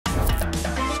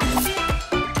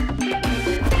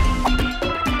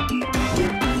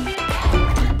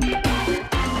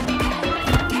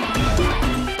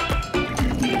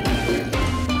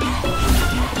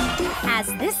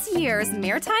year's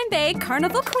Maretime Bay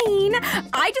Carnival Queen.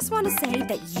 I just want to say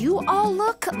that you all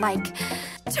look like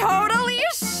totally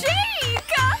chic!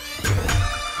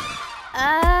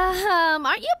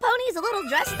 Aren't you ponies a little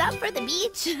dressed up for the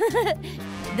beach?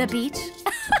 The beach?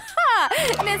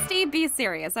 Misty, be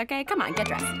serious, okay? Come on, get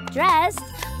dressed. Dressed?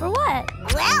 For what?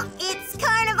 Well, it's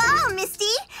carnival, Misty,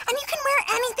 and you can wear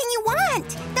anything you want.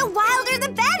 The wilder,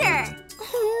 the better.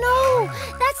 Oh, no,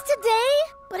 that's today,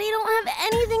 but I don't have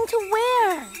anything to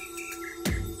wear.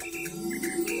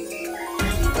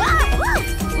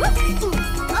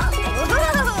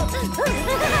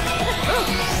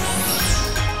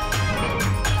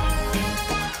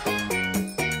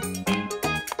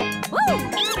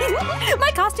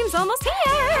 My costume's almost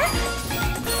here!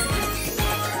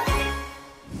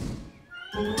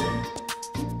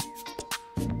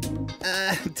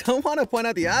 Don't want to point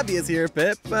out the obvious here,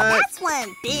 Pipp, but... That's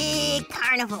one big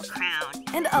carnival crown.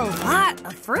 And a lot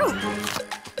of fruit.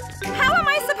 How am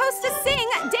I supposed to sing,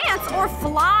 dance, or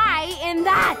fly in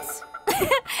that?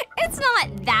 It's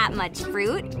not that much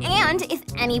fruit, and if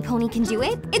any pony can do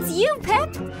it, it's you,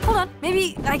 Pipp. Hold on,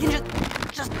 maybe I can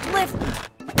just lift.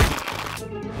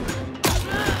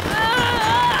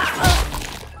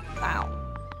 Wow.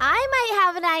 I might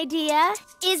have an idea.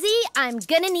 Izzy, I'm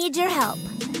gonna need your help.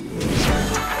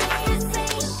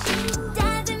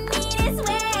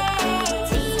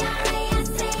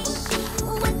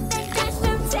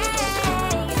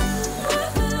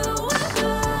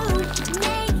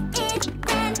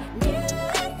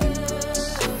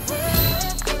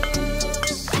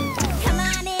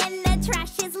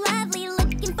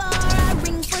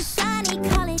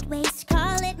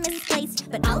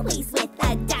 But always with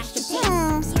a dash of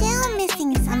taste. Still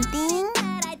missing something.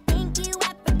 That I think you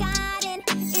have forgotten.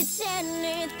 It's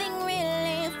anything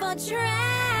really for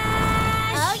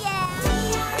trash. Oh yeah.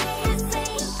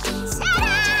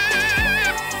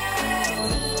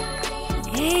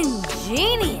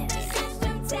 Ingenious.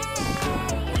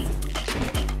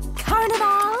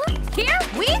 Carnival, here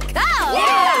we go.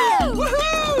 Yeah!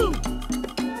 Woohoo!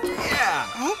 Yeah!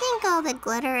 I think all the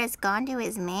glitter has gone to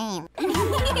his mane.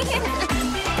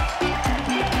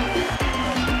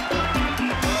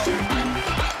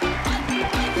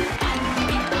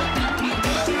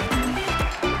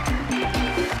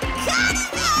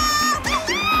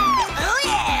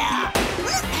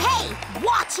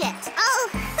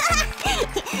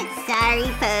 Sorry,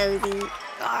 Posy.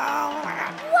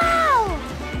 Wow!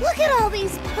 Look at all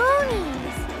these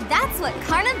ponies. That's what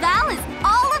Carnival is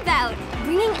all about,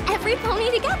 bringing every pony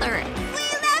together. We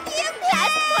love you,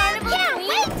 Best carnival Can't queen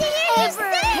wait to hear you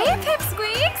ever. sing. Hey,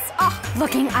 Pipsqueaks. Oh,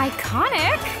 looking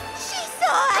iconic. She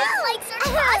saw us. I like her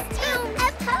costume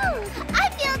and pose. I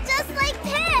feel just like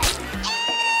Pipp.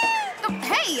 Oh,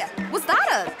 hey, was that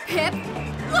a Pipp?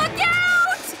 Look out!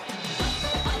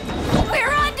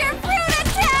 We're under fruit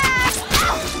attack!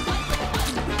 Ow!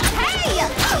 Hey!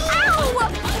 Ow!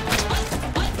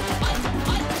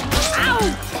 Ow!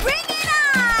 Bring it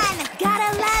on! Gotta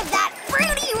love that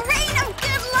fruity rain of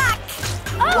good luck.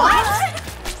 Oh. What?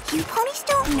 You ponies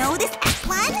don't know this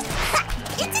one?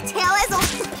 It's a tale as old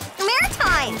as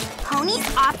Maretime. Ponies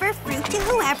offer fruit to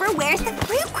whoever wears the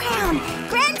fruit crown,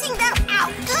 granting them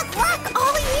out good luck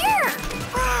all year.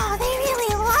 Wow, they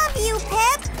really love you,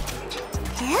 Pipp.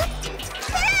 Pipp?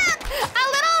 Pipp! A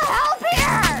little help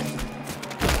here!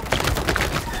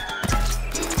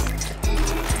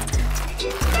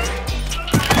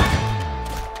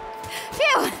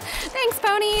 Phew! Thanks,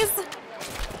 ponies.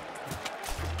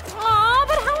 Aw,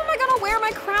 but how am I gonna wear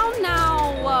my crown now?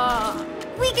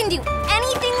 We can do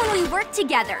anything when we work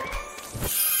together.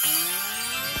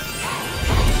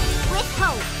 With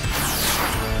hope.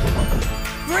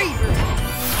 Bravery!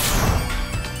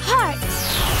 Heart.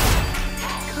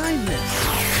 Kindness!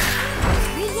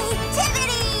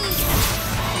 Creativity!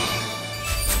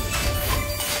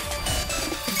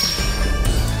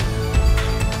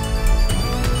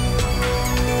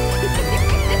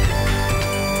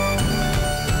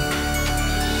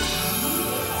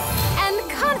 And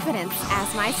confidence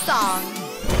as my song.